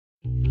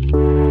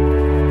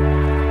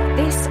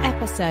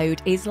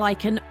episode is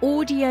like an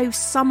audio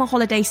summer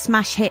holiday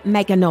smash hit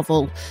mega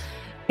novel.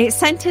 It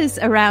centres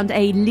around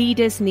a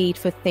leader's need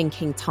for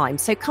thinking time.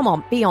 So come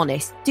on, be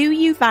honest. Do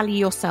you value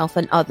yourself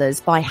and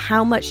others by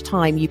how much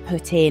time you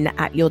put in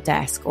at your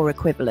desk or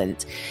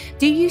equivalent?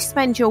 Do you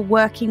spend your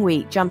working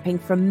week jumping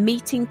from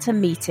meeting to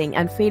meeting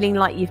and feeling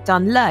like you've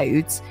done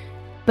loads,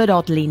 but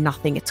oddly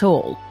nothing at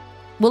all?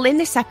 Well, in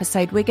this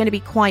episode, we're going to be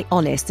quite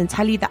honest and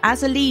tell you that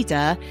as a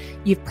leader,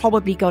 you've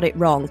probably got it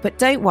wrong. But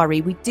don't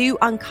worry, we do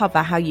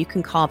uncover how you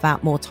can carve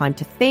out more time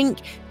to think,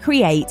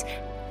 create,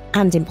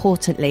 and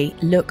importantly,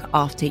 look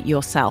after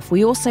yourself.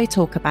 We also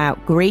talk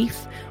about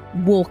grief,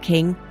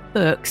 walking,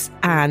 books,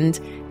 and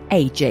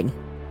aging.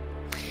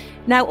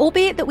 Now,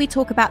 albeit that we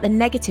talk about the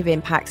negative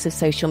impacts of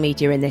social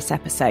media in this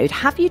episode,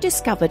 have you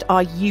discovered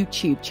our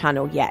YouTube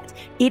channel yet?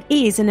 It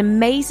is an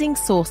amazing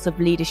source of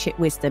leadership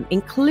wisdom,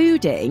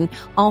 including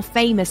our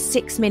famous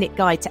 6-minute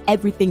guide to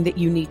everything that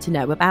you need to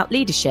know about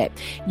leadership.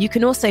 You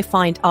can also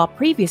find our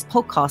previous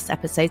podcast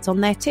episodes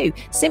on there too.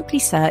 Simply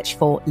search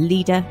for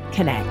Leader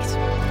Connect.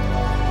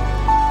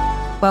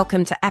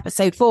 Welcome to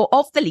episode 4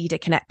 of the Leader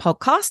Connect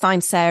podcast.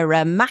 I'm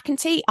Sarah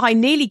McEntee. I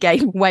nearly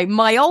gave away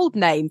my old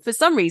name. For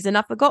some reason,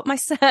 I forgot my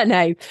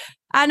surname.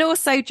 And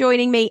also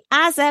joining me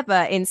as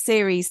ever in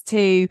series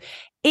 2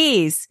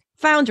 is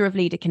founder of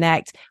Leader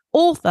Connect,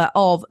 author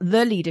of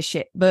the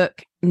leadership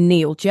book,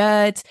 Neil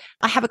Jerd.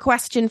 I have a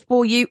question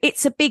for you.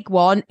 It's a big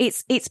one.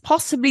 It's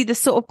possibly the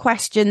sort of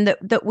question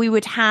that we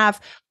would have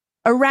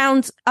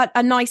around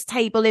a nice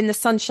table in the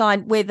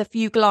sunshine with a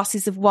few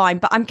glasses of wine,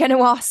 but I'm going to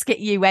ask it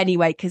you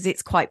anyway, because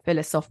it's quite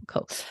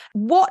philosophical.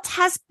 What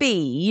has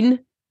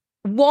been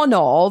one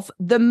of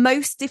the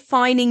most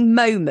defining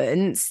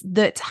moments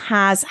that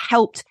has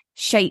helped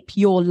shape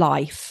your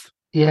life?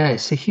 Yeah,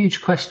 it's a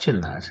huge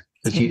question, that,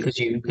 as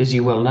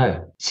you well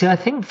know. See, I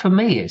think for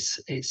me,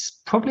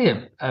 it's probably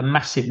a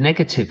massive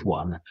negative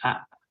one,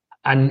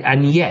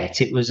 and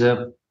yet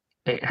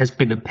it has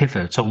been a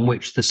pivot on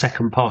which the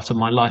second part of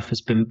my life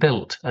has been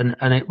built. And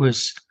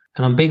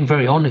I'm being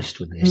very honest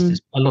with this.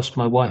 I lost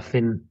my wife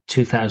in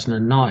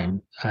 2009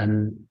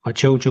 and my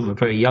children were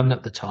very young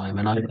at the time.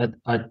 And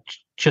I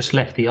just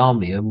left the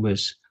army and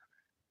was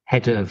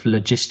head of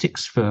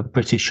logistics for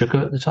British Sugar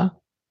at the time.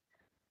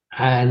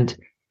 And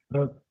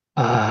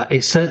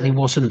it certainly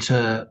wasn't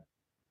there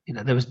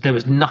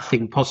was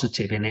nothing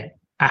positive in it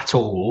at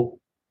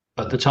all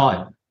at the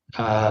time.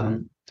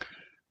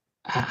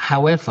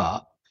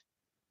 However,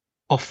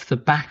 off the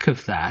back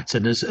of that,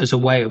 and as a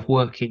way of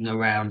working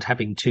around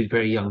having 2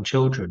 very young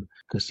children,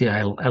 because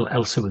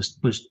Elsa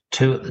was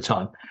 2 at the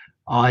time,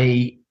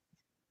 I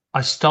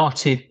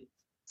started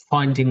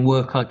finding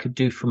work I could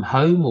do from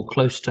home or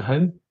close to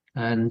home.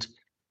 And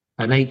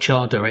an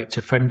HR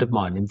director friend of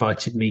mine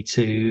invited me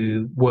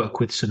to work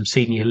with some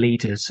senior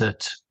leaders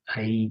at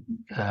a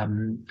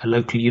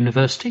local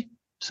university.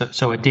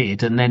 So I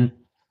did, and then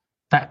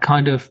that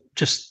kind of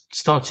just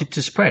started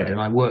to spread, and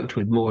I worked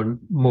with more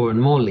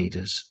and more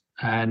leaders.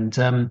 And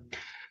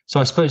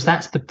so I suppose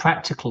that's the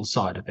practical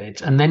side of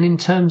it. And then in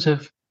terms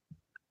of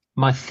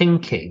my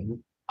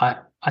thinking, I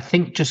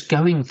think just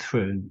going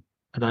through,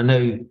 and I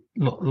know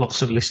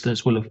lots of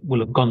listeners will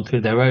have gone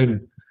through their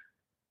own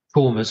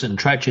traumas and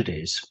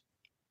tragedies,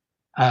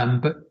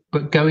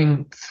 but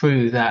going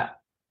through that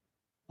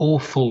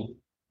awful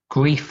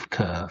grief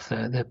curve,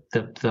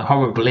 the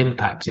horrible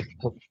impact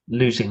of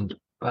losing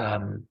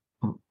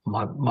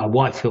my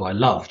wife, who I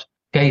loved,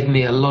 gave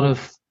me a lot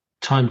of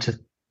time to.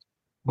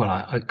 Well,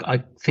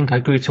 I think I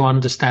grew to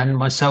understand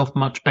myself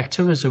much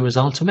better as a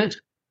result of it.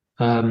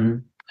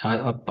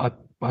 I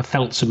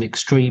felt some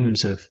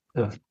extremes of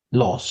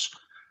loss,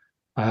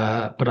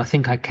 but I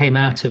think I came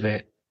out of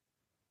it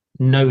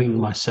knowing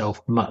myself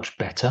much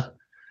better.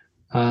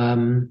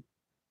 And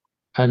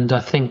I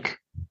think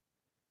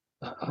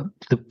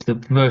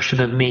the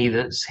version of me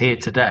that's here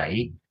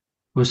today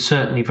was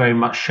certainly very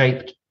much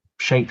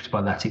shaped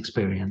by that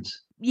experience.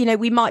 You know,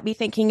 we might be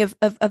thinking of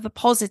a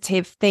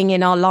positive thing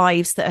in our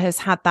lives that has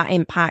had that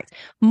impact.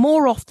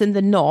 More often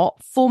than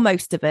not, for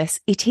most of us,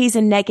 it is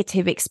a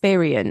negative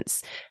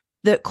experience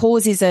that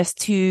causes us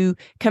to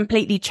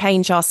completely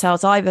change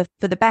ourselves, either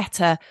for the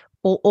better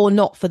or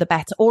not for the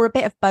better, or a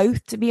bit of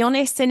both, to be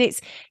honest. And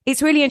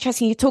it's really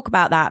interesting you talk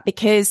about that,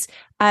 because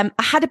I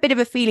had a bit of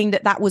a feeling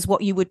that was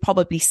what you would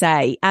probably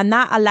say. And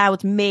that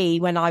allowed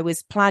me, when I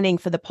was planning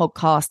for the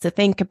podcast, to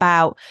think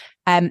about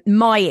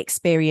my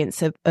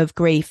experience of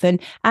grief.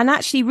 And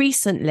actually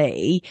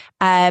recently,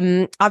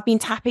 I've been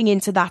tapping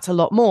into that a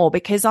lot more,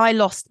 because I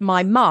lost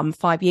my mum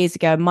 5 years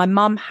ago. My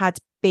mum had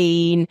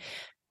been,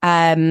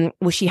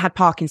 she had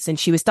Parkinson's.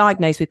 She was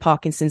diagnosed with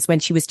Parkinson's when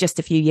she was just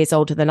a few years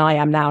older than I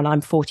am now, and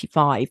I'm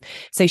 45.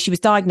 So she was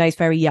diagnosed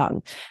very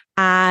young.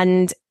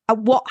 And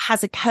what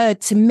has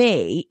occurred to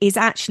me is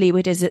actually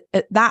it is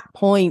at that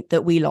point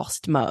that we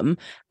lost mum.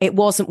 It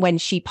wasn't when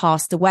she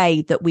passed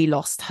away that we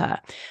lost her.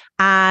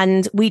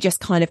 And we just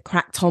kind of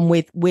cracked on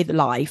with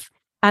life.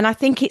 And I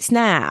think it's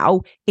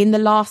now, in the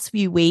last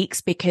few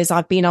weeks, because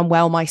I've been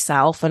unwell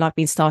myself and I've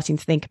been starting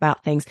to think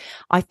about things,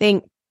 I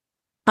think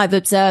I've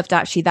observed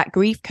actually that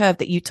grief curve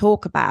that you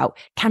talk about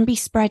can be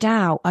spread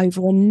out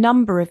over a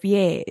number of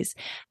years.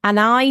 And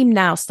I'm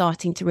now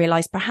starting to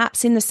realize,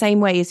 perhaps in the same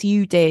way as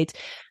you did,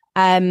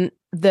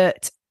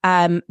 that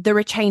there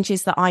are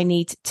changes that I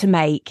need to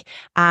make,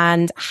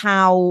 and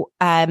how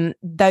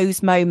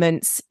those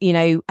moments,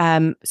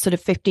 sort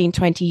of 15,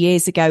 20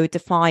 years ago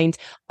defined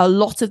a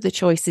lot of the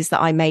choices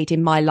that I made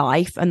in my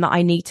life, and that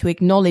I need to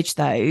acknowledge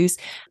those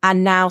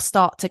and now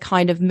start to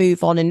kind of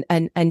move on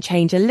and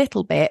change a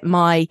little bit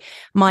my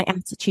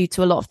attitude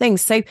to a lot of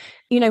things. So,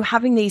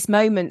 having these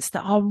moments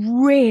that are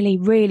really,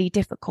 really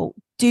difficult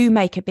do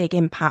make a big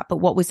impact. But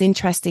what was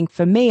interesting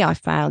for me, I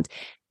found,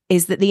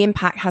 is that the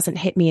impact hasn't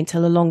hit me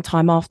until a long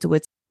time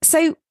afterwards.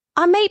 So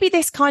maybe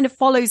this kind of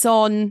follows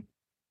on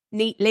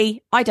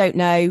neatly. I don't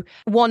know.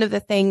 One of the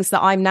things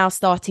that I'm now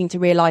starting to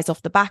realize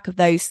off the back of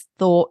those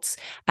thoughts,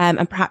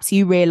 and perhaps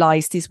you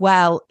realized as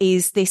well,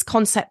 is this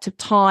concept of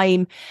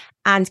time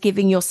and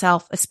giving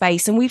yourself a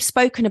space. And we've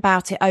spoken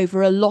about it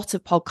over a lot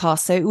of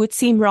podcasts. So it would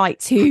seem right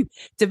to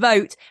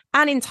devote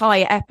an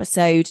entire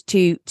episode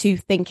to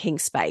thinking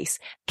space.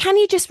 Can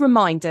you just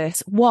remind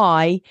us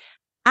why,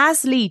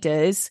 as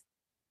leaders,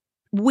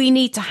 we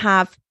need to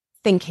have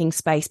thinking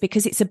space,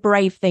 because it's a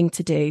brave thing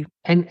to do?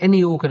 And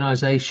any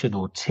organization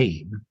or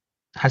team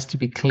has to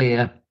be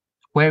clear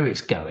where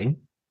it's going,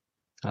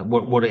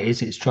 what it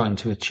is it's trying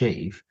to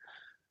achieve,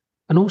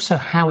 and also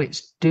how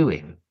it's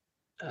doing.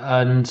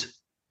 And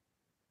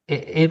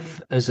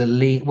if as a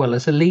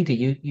leader,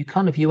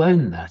 you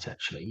own that.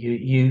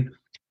 Actually,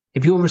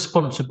 if you're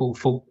responsible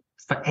for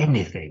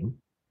anything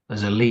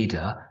as a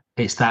leader,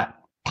 it's that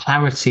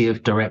clarity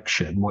of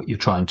direction, what you're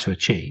trying to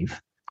achieve.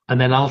 And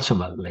then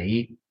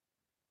ultimately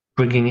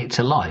bringing it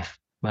to life,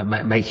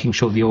 making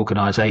sure the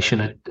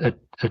organisation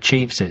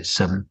achieves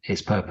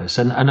its purpose.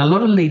 And a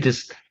lot of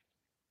leaders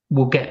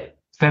will get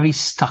very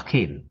stuck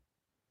in,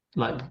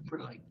 like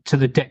to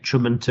the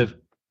detriment of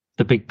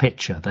the big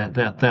picture.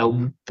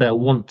 They'll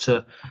want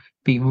to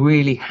be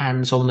really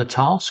hands on the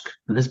task.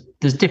 And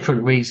there's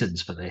different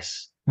reasons for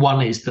this.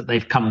 One is that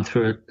they've come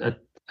through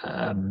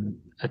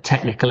a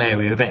technical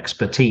area of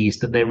expertise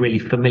that they're really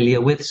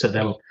familiar with, so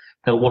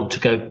they'll want to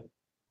go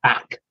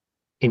back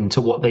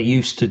into what they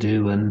used to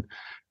do and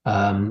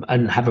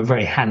have a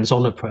very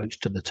hands-on approach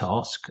to the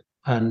task.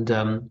 And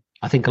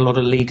I think a lot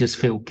of leaders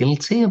feel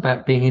guilty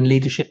about being in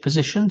leadership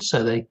positions,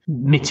 so they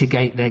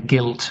mitigate their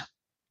guilt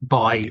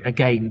by,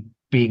 again,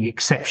 being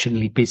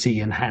exceptionally busy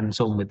and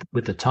hands-on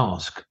with the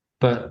task.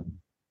 But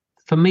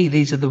for me,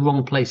 these are the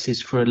wrong places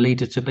for a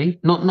leader to be.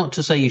 Not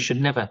to say you should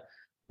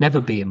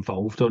never be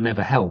involved or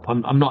never help.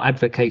 I'm not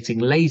advocating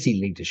lazy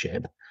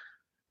leadership,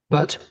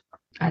 but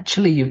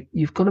actually,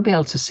 you've got to be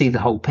able to see the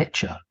whole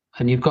picture,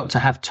 and you've got to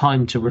have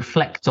time to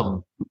reflect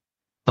on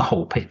the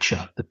whole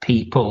picture, the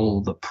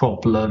people, the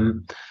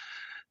problem,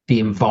 the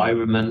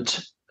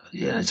environment,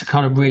 to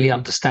kind of really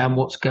understand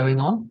what's going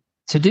on.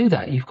 To do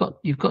that, you've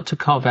got to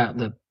carve out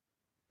the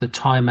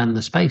time and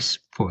the space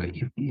for it.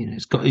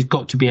 It's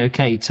got to be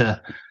okay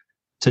to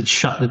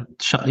shut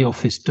the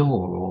office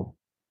door, or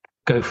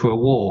go for a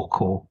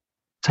walk, or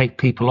take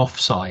people off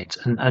site,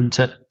 and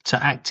to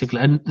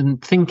actively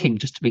and thinking,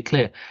 just to be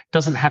clear,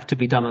 doesn't have to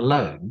be done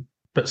alone,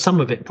 but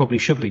some of it probably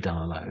should be done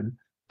alone.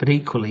 But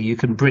equally, you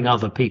can bring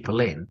other people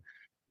in.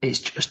 It's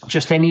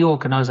just any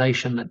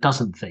organization that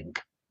doesn't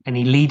think,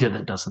 any leader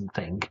that doesn't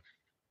think,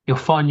 you'll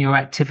find your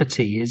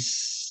activity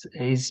is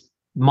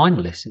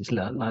mindless. It's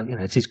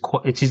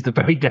it is the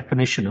very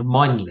definition of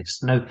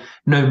mindless. No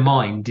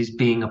mind is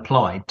being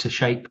applied to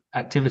shape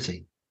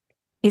activity.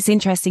 It's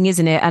interesting,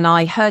 isn't it? And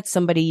I heard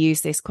somebody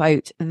use this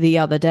quote the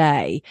other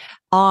day.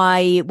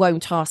 I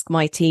won't ask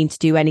my team to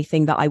do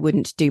anything that I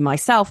wouldn't do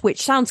myself,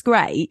 which sounds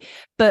great.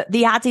 But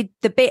the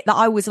bit that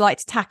I always like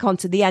to tack on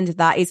to the end of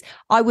that is,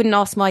 I wouldn't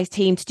ask my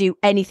team to do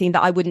anything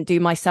that I wouldn't do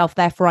myself.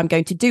 Therefore, I'm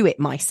going to do it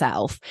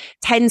myself.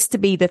 Tends to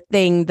be the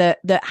thing that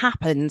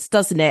happens,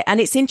 doesn't it?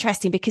 And it's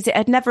interesting because it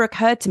had never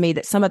occurred to me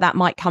that some of that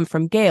might come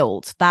from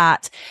guilt.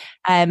 That,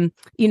 I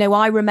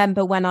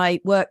remember when I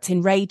worked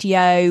in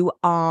radio,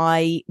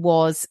 I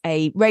was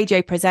a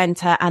radio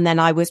presenter, and then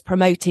I was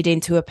promoted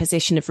into a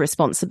position of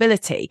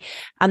responsibility.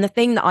 And the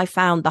thing that I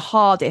found the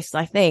hardest,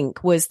 I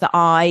think, was that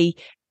I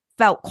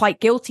felt quite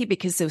guilty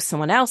because there was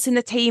someone else in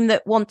the team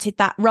that wanted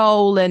that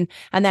role. And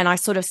then I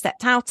sort of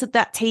stepped out of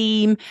that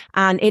team,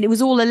 and it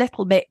was all a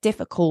little bit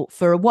difficult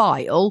for a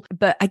while.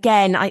 But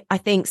again, I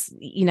think,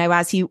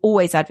 as you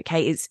always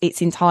advocate,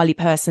 it's entirely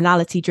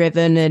personality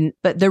driven.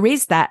 But there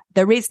is that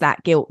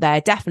guilt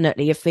there,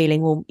 definitely, of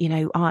feeling, well,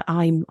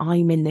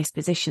 I'm in this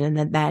position and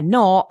then they're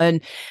not.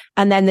 And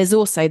then there's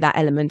also that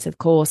element, of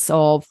course,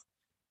 of,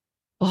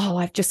 oh,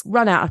 I've just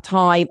run out of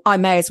time. I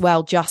may as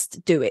well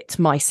just do it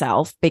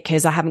myself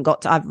because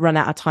I've run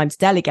out of time to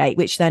delegate,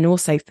 which then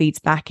also feeds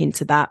back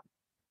into that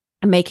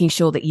and making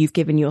sure that you've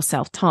given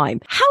yourself time.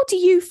 How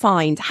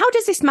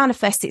does this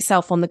manifest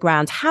itself on the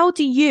ground? How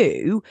do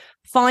you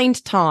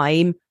find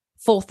time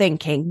for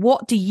thinking?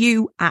 What do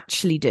you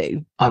actually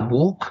do? I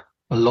walk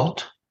a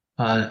lot.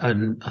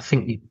 And I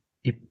think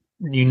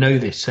you know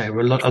this,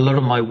 Sarah. A lot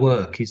of my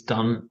work is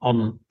done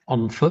on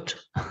on foot.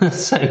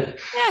 So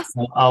Yes.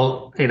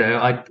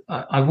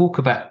 I walk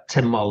about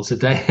 10 miles a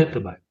day at the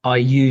moment. I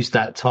use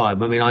that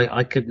time. I mean,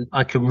 I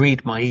can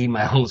read my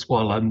emails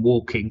while I'm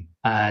walking,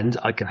 and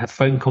I can have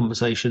phone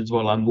conversations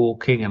while I'm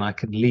walking, and I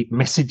can leave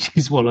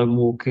messages while I'm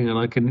walking, and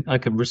I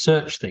can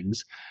research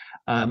things.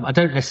 I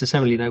don't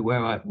necessarily know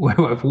where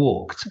I've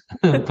walked,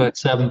 but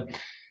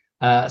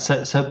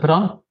but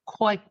I'm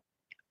quite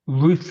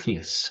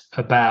ruthless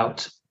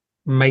about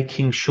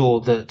making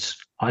sure that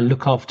I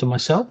look after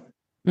myself.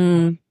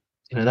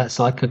 That's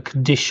like a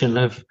condition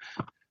of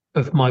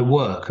my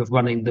work, of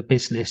running the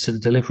business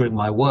and delivering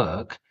my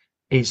work,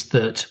 is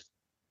that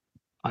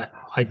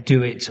I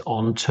do it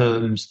on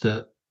terms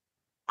that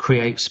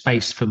create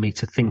space for me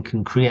to think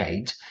and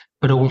create,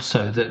 but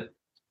also that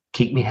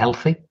keep me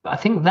healthy. I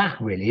think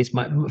that really is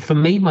for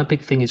me, my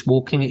big thing is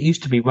walking. It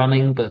used to be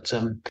running, but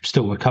I'm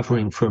still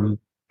recovering from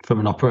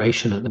an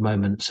operation at the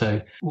moment.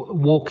 So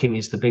walking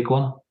is the big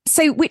one.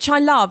 So, which I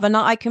love and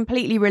I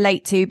completely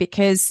relate to,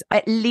 because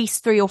at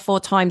least 3 or 4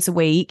 times a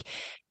week,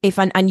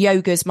 and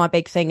yoga's my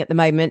big thing at the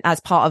moment as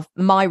part of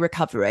my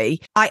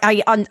recovery.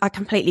 I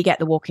completely get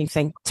the walking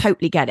thing.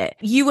 Totally get it.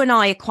 You and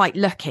I are quite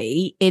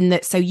lucky in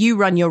that. So you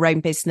run your own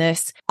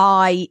business.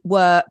 I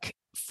work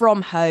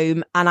from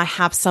home and I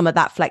have some of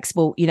that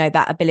flexible,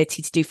 that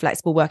ability to do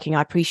flexible working.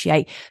 I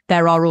appreciate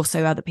there are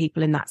also other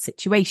people in that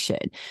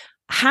situation.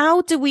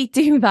 How do we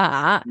do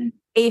that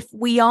if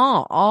we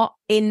are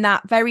in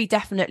that very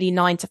definitely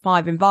 9 to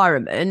 5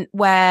 environment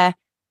where,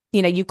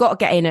 you've got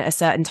to get in at a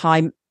certain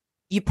time?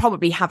 You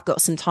probably have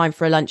got some time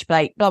for a lunch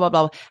break, blah, blah,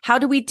 blah. How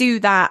do we do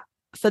that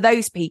for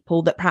those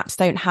people that perhaps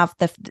don't have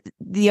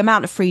the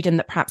amount of freedom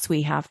that perhaps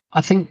we have?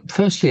 I think,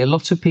 firstly, a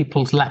lot of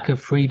people's lack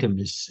of freedom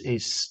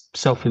is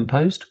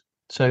self-imposed.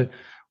 So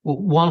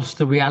whilst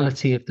the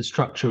reality of the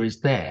structure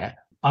is there,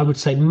 I would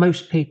say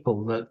most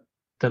people that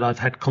I've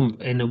had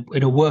in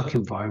a work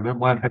environment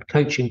where I've had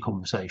coaching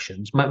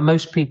conversations,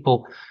 most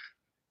people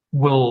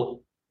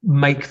will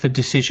make the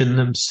decision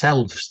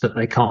themselves that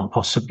they can't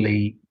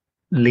possibly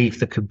leave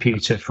the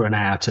computer for an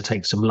hour to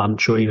take some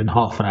lunch, or even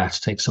half an hour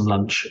to take some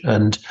lunch,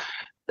 and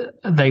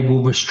they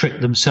will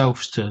restrict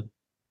themselves to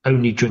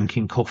only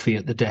drinking coffee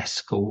at the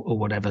desk or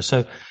whatever.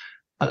 So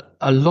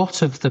a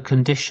lot of the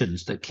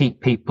conditions that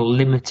keep people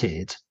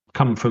limited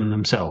come from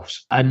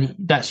themselves, and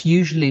that's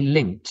usually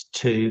linked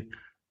to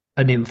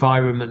an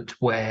environment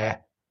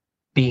where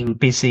being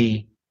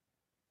busy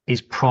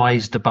is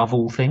prized above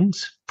all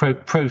things.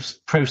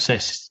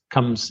 Process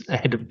comes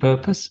ahead of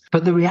purpose.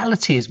 But the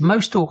reality is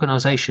most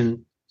organizations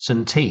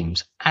and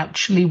teams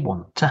actually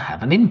want to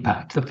have an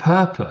impact. The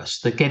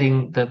purpose,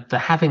 the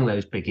having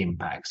those big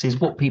impacts is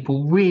what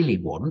people really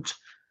want.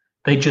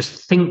 They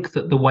just think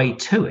that the way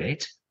to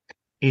it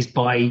is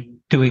by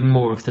doing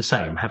more of the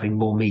same, having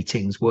more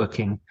meetings,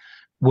 working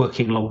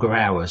longer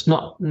hours,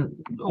 not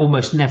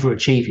almost never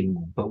achieving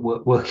more,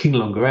 but working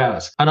longer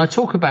hours. And I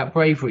talk about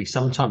bravery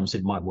sometimes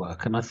in my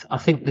work, and I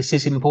think this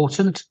is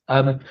important.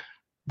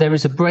 There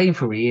is a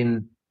bravery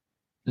in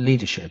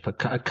leadership, a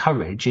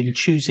courage in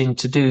choosing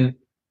to do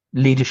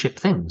leadership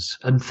things,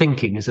 and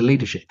thinking is a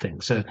leadership thing.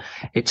 So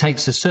it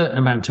takes a certain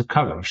amount of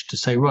courage to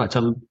say, right,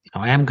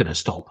 I am going to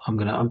stop. I'm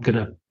going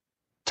to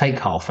take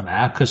half an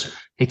hour because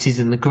it is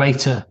in the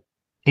greater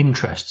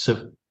interests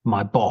of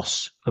my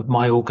boss, of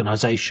my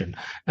organization,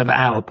 of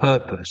our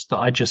purpose, that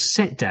I just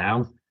sit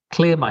down,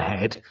 clear my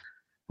head,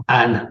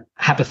 and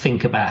have a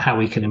think about how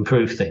we can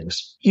improve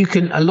things.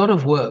 A lot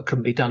of work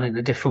can be done in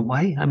a different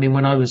way. I mean,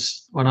 when I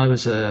was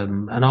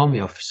an army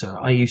officer,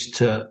 I used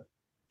to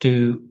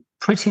do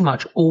pretty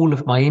much all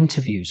of my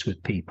interviews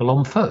with people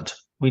on foot.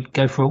 We'd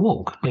go for a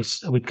walk.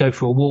 We'd go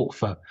for a walk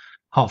for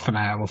half an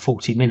hour or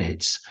 40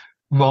 minutes,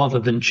 rather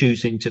than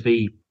choosing to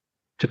be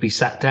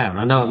sat down.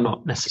 I know I'm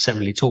not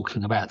necessarily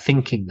talking about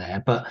thinking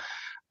there, but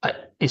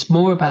it's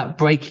more about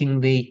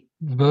breaking the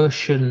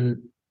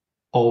version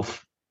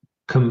of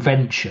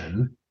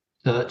convention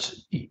that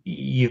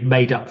you've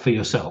made up for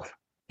yourself.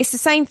 It's the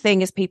same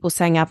thing as people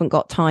saying I haven't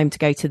got time to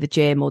go to the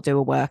gym or do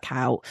a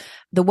workout.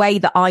 The way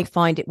that I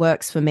find it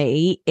works for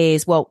me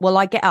is, well,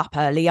 I get up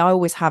early. I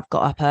always have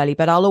got up early,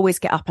 but I'll always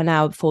get up an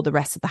hour before the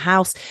rest of the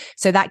house.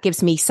 So that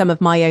gives me some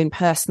of my own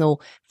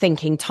personal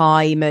thinking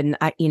time. And,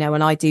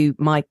 and I do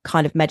my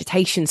kind of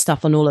meditation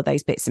stuff on all of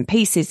those bits and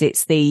pieces.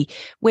 It's the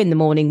win the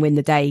morning, win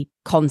the day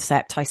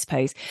concept, I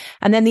suppose.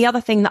 And then the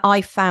other thing that I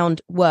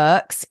found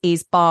works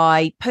is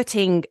by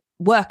putting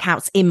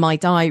workouts in my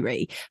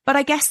diary. But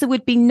I guess there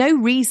would be no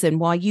reason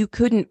why you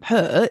couldn't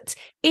put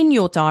in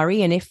your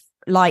diary. And if,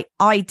 like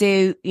I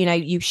do,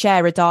 you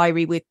share a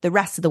diary with the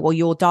rest of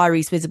your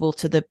diary's visible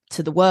to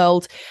the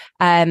world,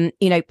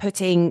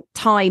 putting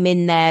time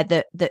in there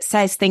that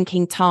says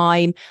thinking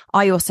time.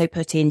 I also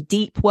put in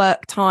deep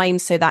work time.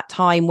 So that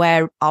time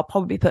where I'll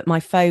probably put my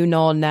phone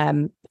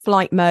on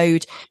flight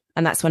mode.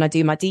 And that's when I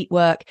do my deep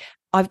work.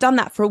 I've done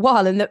that for a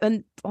while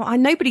and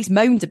nobody's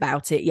moaned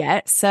about it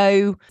yet.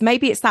 So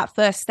maybe it's that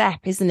first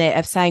step, isn't it?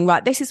 Of saying,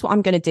 right, this is what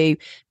I'm going to do.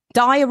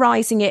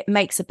 diarising it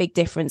makes a big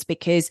difference,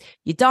 because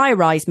you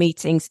diarise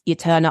meetings, you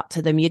turn up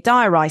to them. You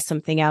diarise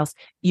something else,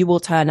 you will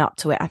turn up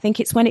to it. I think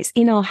it's when it's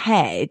in our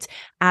head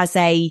as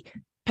a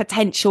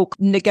potential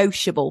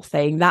negotiable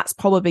thing, that's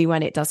probably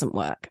when it doesn't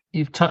work.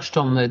 You've touched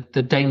on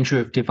the danger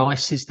of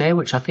devices there,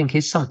 which I think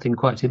is something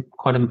quite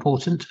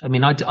important. I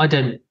mean, I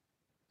don't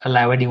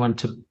allow anyone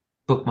to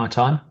book my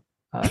time.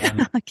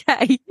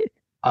 Okay.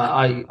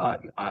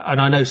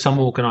 I know some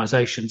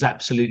organisations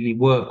absolutely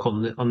work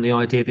on the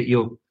idea that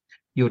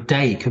your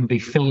day can be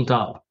filled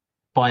up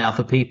by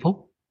other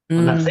people,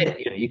 and that's it.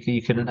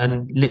 You can,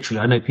 and literally,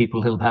 I know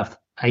people who'll have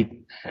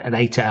an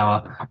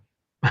 8-hour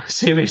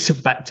series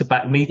of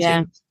back-to-back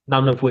meetings,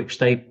 none of which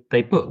they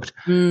booked.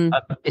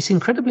 It's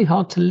incredibly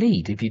hard to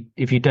lead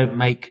if you don't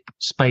make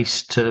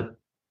space to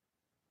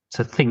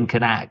think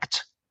and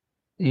act.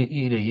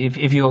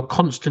 If you're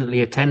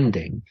constantly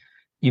attending,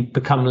 you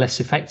become less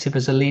effective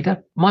as a leader.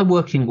 My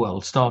working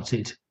world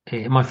started.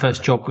 My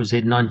first job was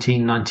in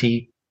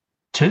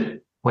 1992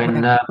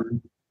 when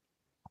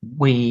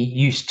we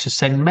used to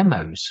send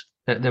memos.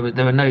 There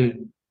were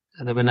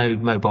no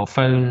mobile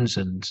phones,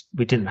 and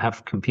we didn't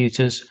have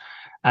computers.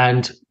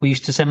 And we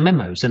used to send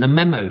memos, and a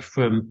memo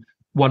from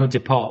one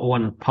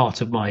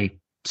part of my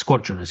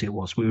squadron, as it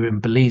was, we were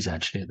in Belize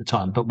actually at the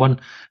time, but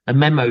a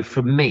memo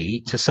from me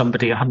to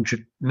somebody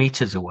 100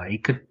 meters away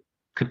could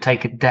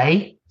take a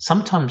day,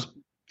 sometimes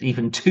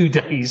even 2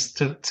 days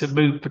to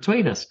move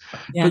between us.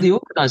 Yeah. But the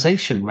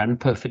organisation ran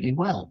perfectly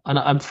well,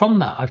 and from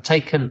that I've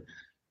taken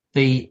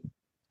the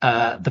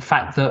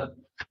fact that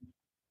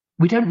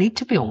we don't need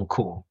to be on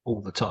call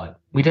all the time.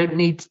 We don't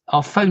need.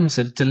 Our phones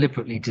are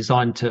deliberately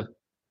designed to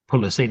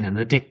pull us in and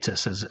addict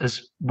us,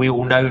 as we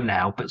all know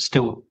now, but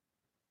still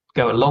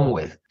go along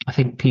with. I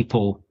think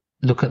people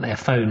look at their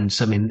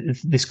phones. I mean,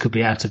 this could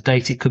be out of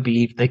date. They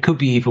could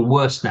be even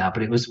worse now,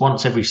 but it was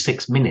once every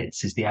 6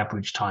 minutes is the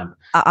average time.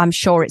 I'm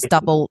sure it's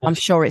double. I'm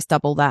sure it's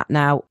double that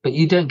now. But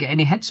you don't get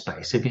any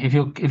headspace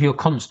if you're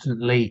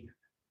constantly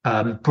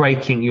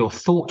breaking your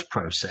thought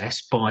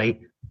process by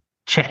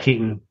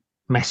checking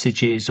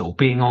messages or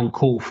being on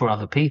call for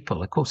other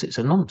people. Of course, it's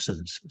a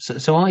nonsense.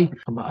 So I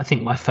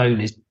think my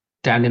phone is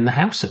down in the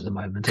house at the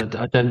moment. I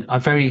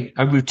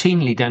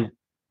routinely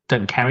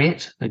don't carry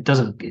it. It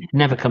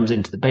never comes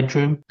into the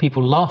bedroom.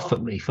 People laugh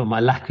at me for my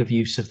lack of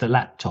use of the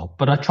laptop,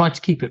 but I try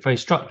to keep it very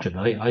structured.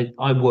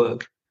 I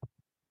work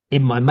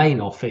in my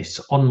main office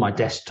on my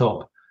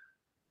desktop,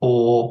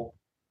 or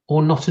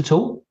not at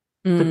all,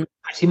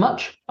 pretty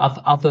much,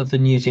 other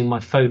than using my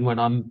phone when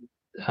I'm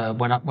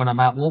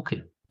out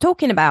walking.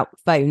 Talking about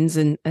phones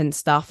and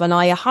stuff, and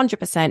I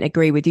 100%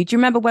 agree with you. Do you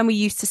remember when we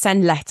used to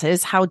send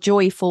letters, how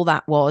joyful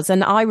that was?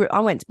 And I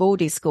went to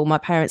boarding school. My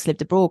parents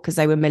lived abroad because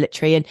they were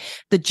military, and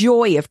the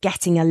joy of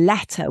getting a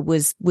letter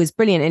was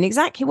brilliant. And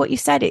exactly what you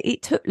said,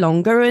 it took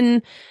longer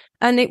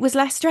and it was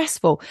less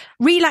stressful.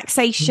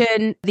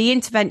 Relaxation, the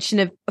intervention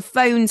of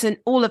phones and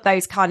all of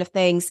those kind of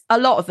things. A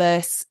lot of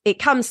us, it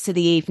comes to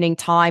the evening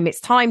time. It's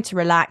time to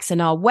relax.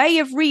 And our way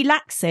of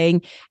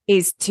relaxing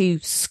is to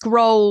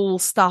scroll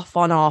stuff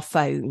on our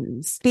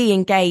phones, be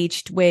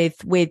engaged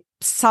with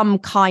some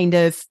kind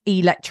of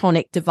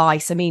electronic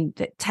device. I mean,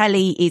 the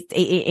telly is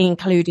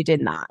included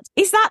in that.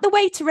 Is that the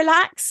way to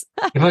relax?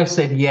 If I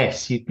said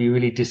yes, you'd be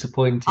really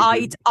disappointed.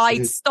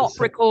 I'd stop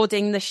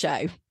recording the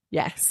show.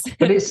 Yes.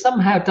 But it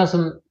somehow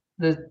doesn't,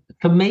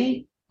 for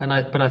me,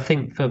 but I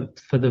think for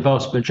the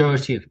vast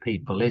majority of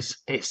people,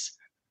 it's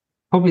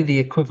probably the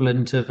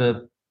equivalent of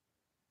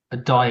a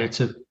diet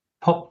of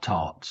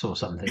Pop-Tarts or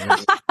something.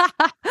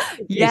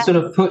 Yeah. It sort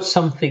of puts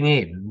something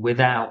in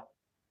without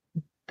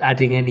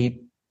adding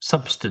any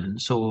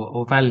substance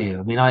or value.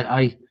 I mean,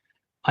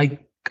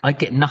 I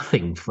get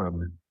nothing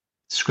from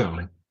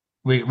scrolling.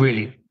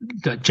 Really,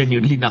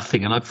 genuinely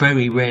nothing, and I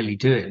very rarely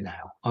do it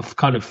now. I've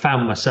kind of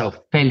found myself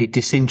fairly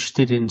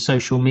disinterested in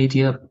social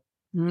media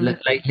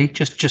lately,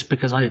 just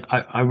because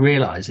I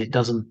realise it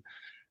doesn't.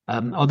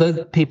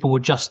 Although people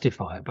would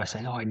justify it by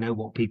saying, "Oh, I know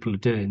what people are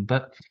doing,"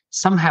 but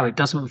somehow it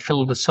doesn't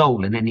fill the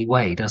soul in any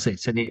way, does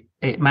it? And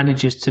it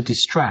manages to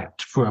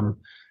distract from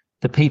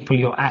the people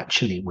you're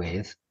actually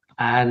with.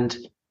 And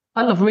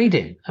I love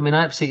reading. I mean,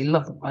 I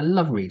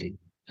love reading.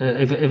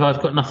 If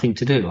I've got nothing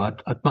to do,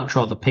 I'd much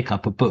rather pick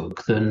up a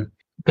book than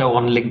go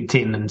on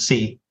LinkedIn and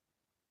see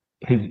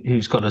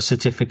who's got a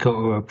certificate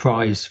or a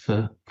prize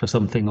for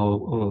something,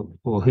 or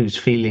who's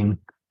feeling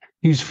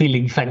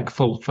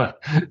thankful for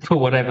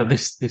whatever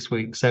this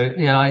week. So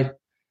yeah,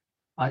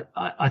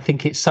 I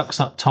think it sucks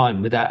up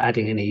time without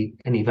adding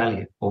any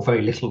value, or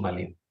very little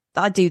value.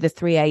 I do the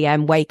 3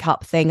 a.m. wake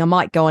up thing. I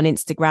might go on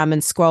Instagram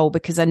and scroll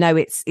because I know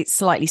it's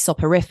slightly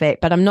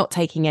soporific, but I'm not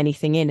taking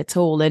anything in at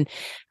all. And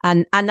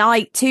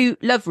I too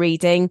love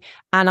reading,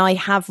 and I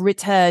have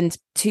returned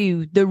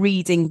to the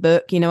reading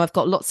book. You know, I've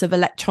got lots of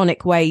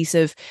electronic ways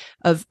of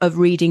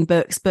reading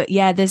books, but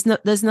yeah, there's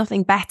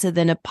nothing better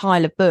than a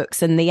pile of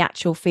books and the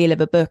actual feel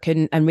of a book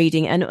and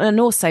reading. And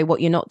also what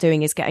you're not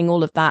doing is getting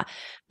all of that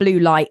blue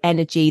light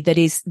energy that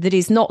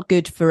is not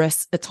good for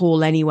us at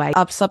all anyway.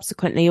 I've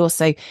subsequently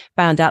also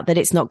found out that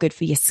it's not good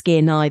for your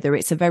skin either.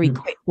 It's a very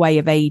quick way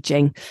of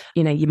aging,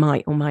 you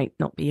might or might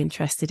not be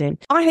interested in.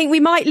 I think we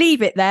might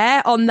leave it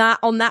there on that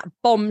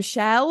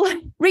bombshell.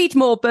 Read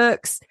more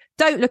books.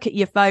 Don't look at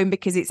your phone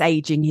because it's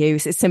aging you.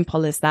 It's as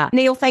simple as that.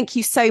 Neil, thank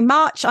you so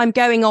much. I'm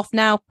going off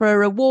now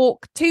for a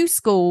walk to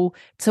school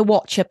to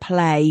watch a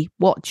play.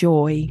 What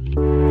joy.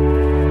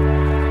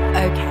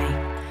 Okay.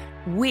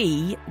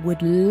 We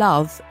would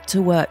love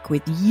to work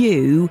with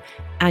you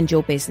and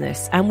your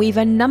business, and we've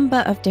a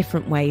number of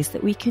different ways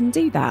that we can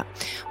do that.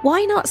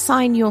 Why not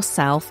sign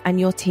yourself and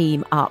your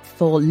team up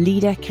for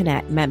Leader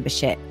Connect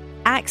membership?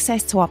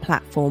 Access to our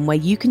platform where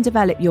you can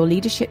develop your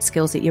leadership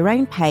skills at your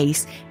own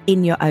pace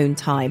in your own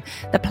time.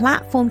 The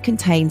platform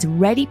contains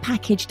ready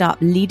packaged up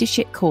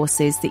leadership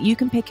courses that you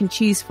can pick and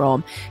choose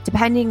from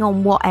depending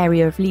on what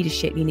area of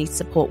leadership you need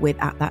support with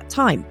at that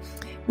time.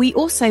 We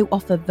also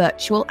offer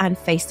virtual and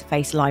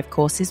face-to-face live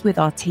courses with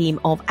our team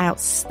of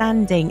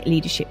outstanding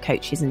leadership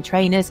coaches and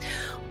trainers,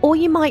 or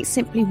you might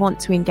simply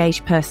want to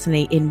engage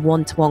personally in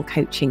one-to-one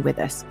coaching with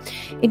us.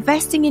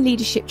 Investing in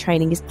leadership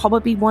training is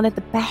probably one of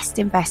the best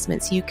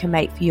investments you can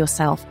make for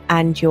yourself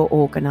and your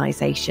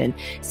organization.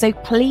 So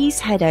please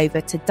head over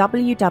to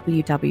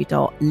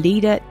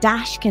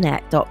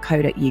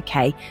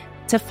www.leader-connect.co.uk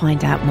to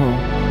find out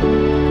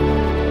more.